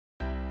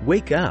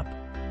Wake up!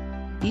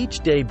 Each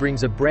day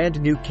brings a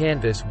brand new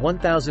canvas,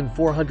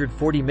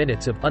 1,440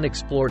 minutes of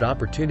unexplored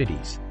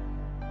opportunities.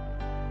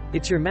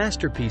 It's your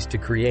masterpiece to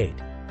create.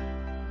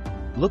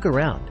 Look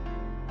around.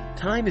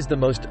 Time is the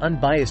most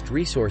unbiased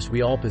resource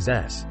we all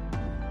possess.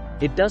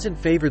 It doesn't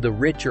favor the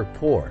rich or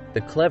poor,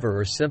 the clever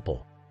or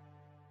simple.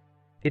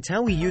 It's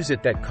how we use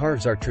it that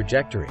carves our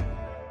trajectory.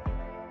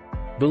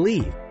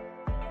 Believe.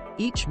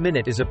 Each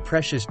minute is a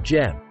precious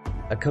gem,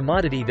 a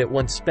commodity that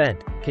once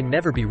spent can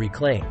never be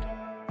reclaimed.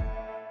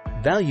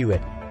 Value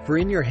it, for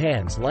in your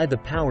hands lie the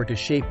power to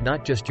shape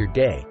not just your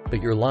day,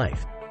 but your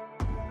life.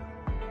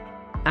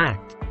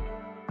 Act.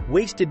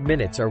 Wasted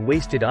minutes are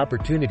wasted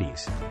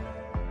opportunities.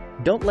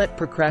 Don't let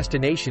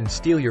procrastination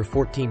steal your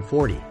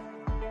 1440.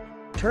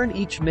 Turn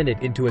each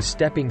minute into a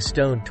stepping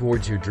stone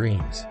towards your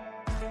dreams.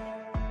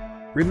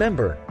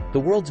 Remember, the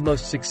world's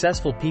most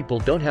successful people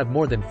don't have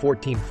more than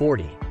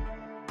 1440.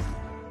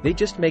 They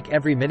just make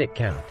every minute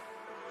count.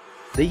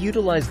 They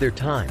utilize their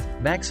time,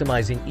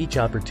 maximizing each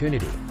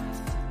opportunity.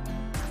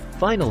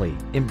 Finally,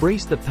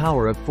 embrace the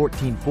power of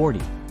 1440.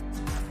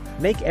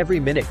 Make every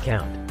minute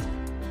count.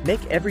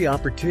 Make every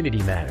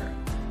opportunity matter.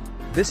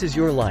 This is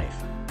your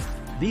life.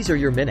 These are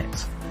your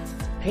minutes.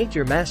 Paint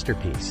your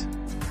masterpiece.